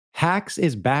Hacks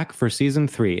is back for season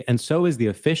 3, and so is the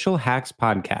official Hacks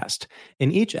podcast.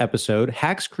 In each episode,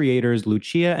 Hacks creators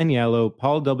Lucia Agnello,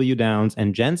 Paul W. Downs,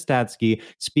 and Jen Statsky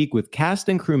speak with cast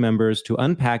and crew members to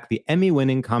unpack the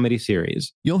Emmy-winning comedy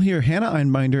series. You'll hear Hannah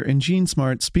Einbinder and Gene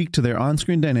Smart speak to their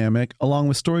on-screen dynamic, along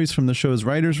with stories from the show's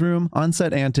writer's room,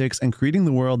 on-set antics, and creating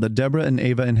the world that Deborah and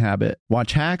Ava inhabit.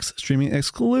 Watch Hacks, streaming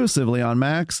exclusively on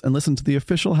Max, and listen to the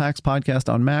official Hacks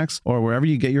podcast on Max or wherever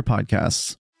you get your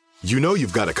podcasts. You know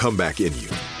you've got a comeback in you.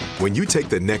 When you take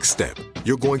the next step,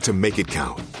 you're going to make it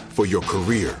count. For your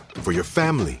career, for your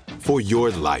family, for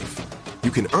your life. You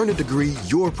can earn a degree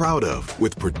you're proud of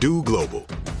with Purdue Global.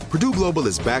 Purdue Global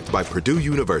is backed by Purdue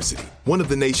University, one of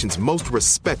the nation's most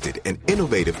respected and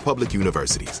innovative public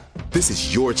universities. This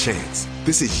is your chance.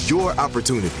 This is your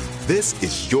opportunity. This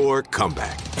is your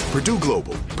comeback. Purdue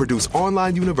Global, Purdue's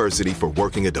online university for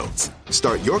working adults.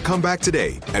 Start your comeback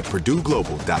today at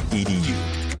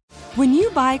purdueglobal.edu. When you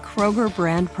buy Kroger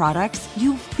brand products,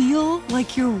 you feel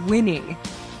like you're winning.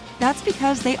 That's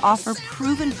because they offer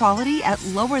proven quality at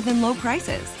lower than low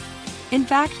prices. In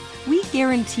fact, we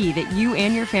guarantee that you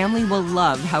and your family will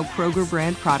love how Kroger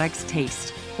brand products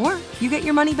taste, or you get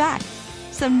your money back.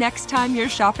 So next time you're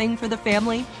shopping for the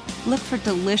family, look for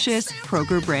delicious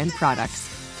Kroger brand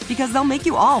products, because they'll make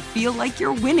you all feel like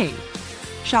you're winning.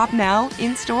 Shop now,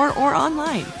 in-store, or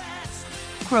online.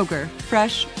 Kroger,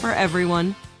 fresh for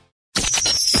everyone.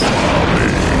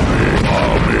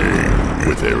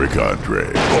 With Eric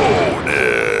Andre.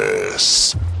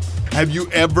 Bonus. Have you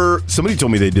ever... Somebody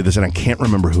told me they did this, and I can't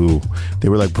remember who. They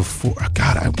were like, before...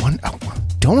 God, I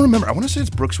don't remember. I want to say it's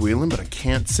Brooks Wheelan, but I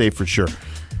can't say for sure.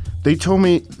 They told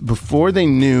me before they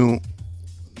knew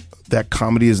that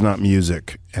comedy is not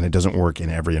music, and it doesn't work in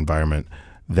every environment,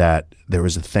 that there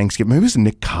was a Thanksgiving, maybe it was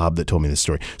Nick Cobb that told me this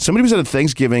story. Somebody was at a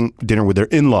Thanksgiving dinner with their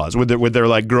in-laws, with their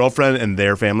like girlfriend and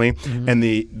their family, and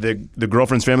the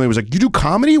girlfriend's family was like, "You do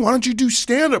comedy? Why don't you do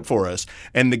stand-up for us?"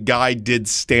 And the guy did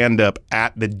stand-up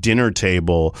at the dinner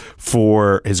table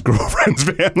for his girlfriend's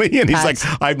family, and he's like,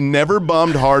 "I've never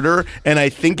bombed harder, and I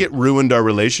think it ruined our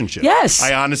relationship." Yes,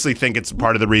 I honestly think it's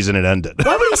part of the reason it ended.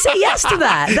 Why would he say yes to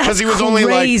that? Because he was crazy. only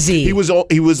like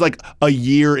he was like a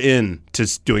year in to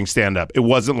doing stand-up. It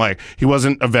wasn't like he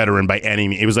wasn't a veteran by any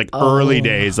means. It was like early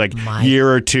days, like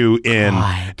year or two in.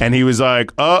 God. And he was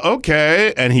like, "Oh,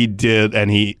 okay." And he did. And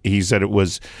he said it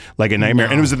was like a nightmare.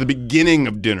 And it was at the beginning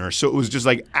of dinner. So it was just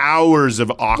like hours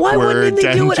of awkward Why wouldn't they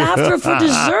tension. do it after for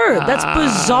dessert? That's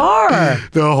bizarre.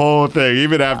 The whole thing,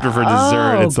 even after for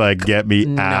dessert, it's like, get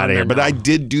me out of here. But I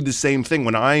did do the same thing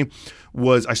when I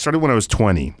started when I was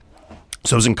 20.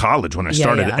 So I was in college when I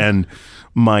started. And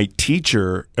my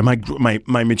teacher and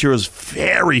my material was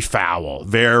very foul,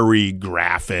 very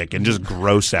graphic, and just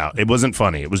gross out. It wasn't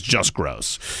funny. It was just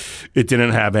gross. It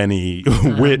didn't have any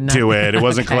wit to it. It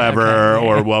wasn't clever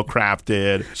or well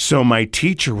crafted. So my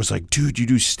teacher was like, "Dude, you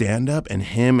do stand up?" And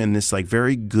him and this like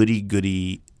very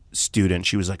goody student,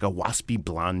 she was like a waspy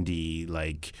blondie,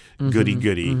 like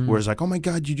goody. Whereas like, "Oh my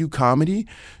God, you do comedy?"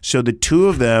 So the two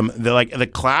of them, the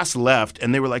class left,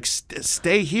 and they were like,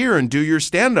 "Stay here and do your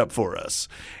stand up for us."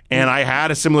 And I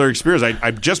had a similar experience.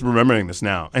 I'm just remembering this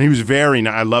now. And he was very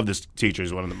nice. I love this teacher.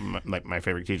 He's one of my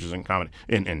favorite teachers in comedy,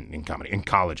 in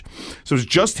college. So it was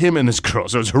just him and this girl.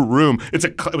 So it was a room. It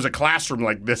was a classroom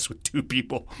like this with two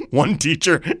people, one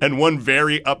teacher and one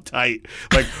very uptight,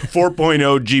 like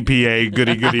 4.0 GPA,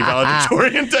 goody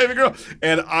valedictorian type of girl.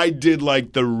 And I did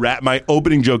like my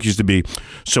opening joke used to be,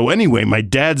 "So anyway, my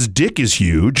dad's dick is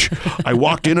huge. I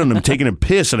walked in on him taking a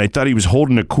piss, and I thought he was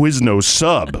holding a Quiznos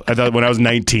sub." I thought when I was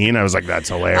 19, I was like, "That's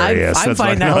hilarious." I'm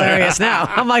finding that hilarious now.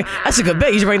 I'm like, that's a good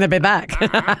bit. You should bring that bit back.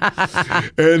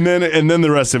 and then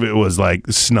the rest of it was like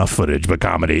snuff footage, but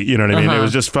comedy. You know what I mean? It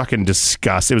was just fucking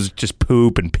disgusting. It was just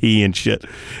poop and pee and shit.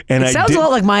 And it sounds a lot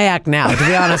like my act now, to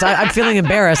be honest. I'm feeling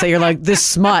embarrassed that you're like this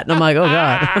smut, and I'm like, oh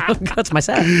God, that's my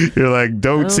set. You're like,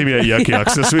 don't see me at Yuck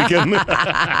Yucks this weekend.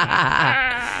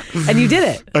 And you did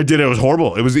it. I did it. It was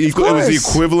horrible. It was the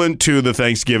equivalent to the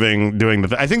Thanksgiving doing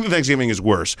I think the Thanksgiving is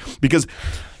worse because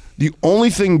the only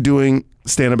thing doing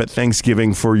stand-up at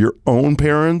Thanksgiving for your own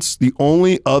parents, the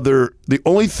only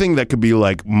thing that could be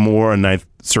like more a ninth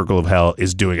circle of hell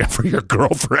is doing it for your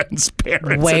girlfriend's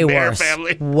parents and their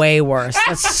family. Way worse.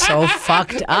 That's so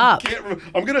fucked up.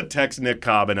 I'm going to text Nick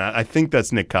Cobb, and I think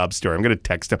that's Nick Cobb's story. I'm going to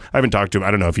text him. I haven't talked to him. I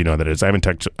don't know if you know that it is. I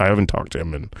haven't talked to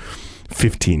him in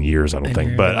 15 years, I don't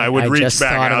think. But I would reach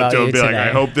back out to him and be like, "I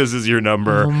hope this is your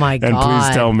number. Oh my God. And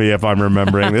please tell me if I'm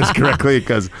remembering this correctly."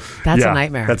 Because that's a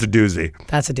nightmare. That's a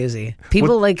doozy.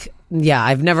 People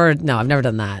I've never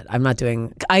done that. I'm not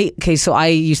doing, so I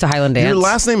used to Highland dance. Your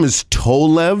last name is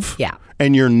Tolev? Yeah.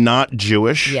 And you're not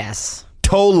Jewish? Yes.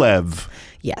 Tolev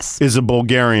is a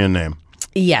Bulgarian name.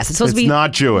 Yes. It's supposed to be. It's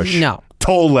not Jewish. No.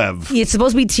 Tolev. It's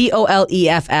supposed to be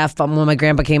Toleff, but when my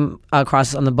grandpa came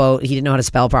across on the boat, he didn't know how to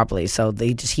spell properly, so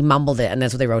he mumbled it, and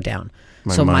that's what they wrote down.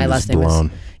 My last name is.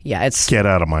 Yeah, it's. Get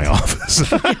out of my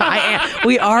office.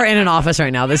 We are in an office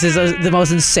right now. This is the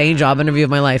most insane job interview of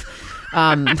my life.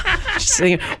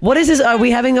 What is this? Are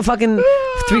we having a fucking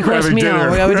 3-course meal?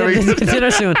 We're having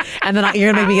dinner soon, and then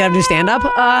you're gonna make me get up and do stand up.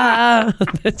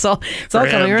 It's all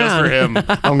coming around. Just for him,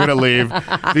 I'm gonna leave.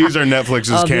 These are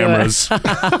Netflix's cameras.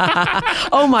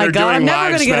 Oh my god! I'm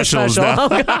never gonna get a special.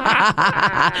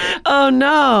 Oh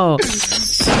no!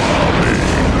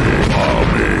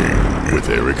 With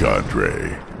Eric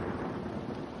Andre.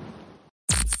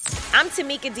 I'm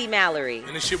Tamika D. Mallory.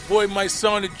 And it's your boy, my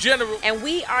son, the General. And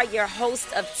we are your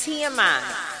hosts of TMI.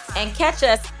 And catch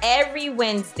us every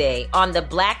Wednesday on the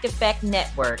Black Effect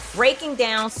Network, breaking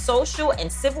down social and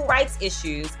civil rights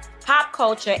issues, pop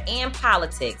culture, and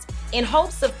politics in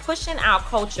hopes of pushing our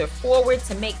culture forward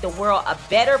to make the world a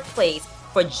better place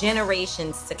for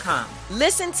generations to come.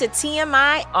 Listen to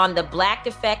TMI on the Black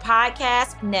Effect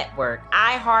Podcast Network,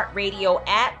 iHeartRadio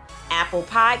app, Apple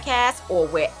Podcasts, or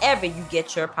wherever you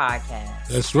get your podcasts.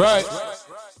 That's right.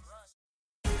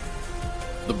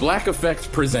 The Black Effect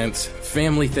presents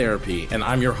Family Therapy, and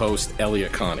I'm your host,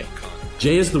 Elliot Connie.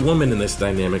 Jay is the woman in this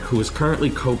dynamic who is currently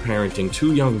co-parenting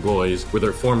 2 young boys with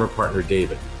her former partner,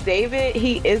 David. David,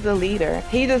 he is a leader.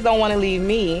 He just don't want to leave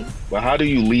me. But how do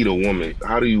you lead a woman?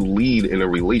 How do you lead in a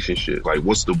relationship? Like,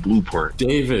 what's the blueprint?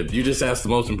 David, you just asked the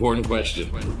most important question.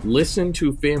 Listen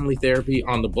to Family Therapy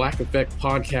on the Black Effect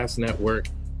Podcast Network,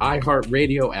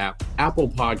 iHeartRadio app, Apple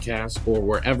Podcasts, or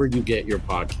wherever you get your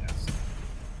podcasts.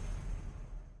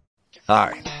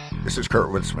 Hi, this is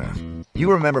Kurtwood Smith.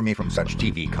 You remember me from such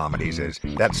TV comedies as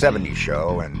That 70s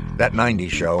Show and That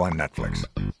 90s Show on Netflix.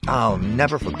 I'll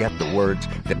never forget the words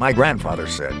that my grandfather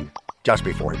said just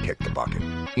before he kicked the bucket.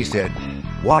 He said,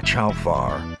 "Watch how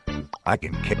far I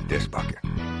can kick this bucket."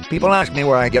 People ask me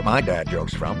where I get my dad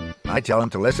jokes from. I tell them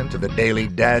to listen to the Daily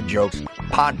Dad Jokes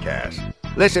podcast.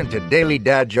 Listen to Daily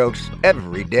Dad Jokes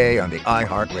every day on the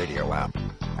iHeartRadio app,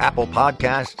 Apple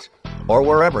Podcasts, or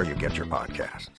wherever you get your podcasts.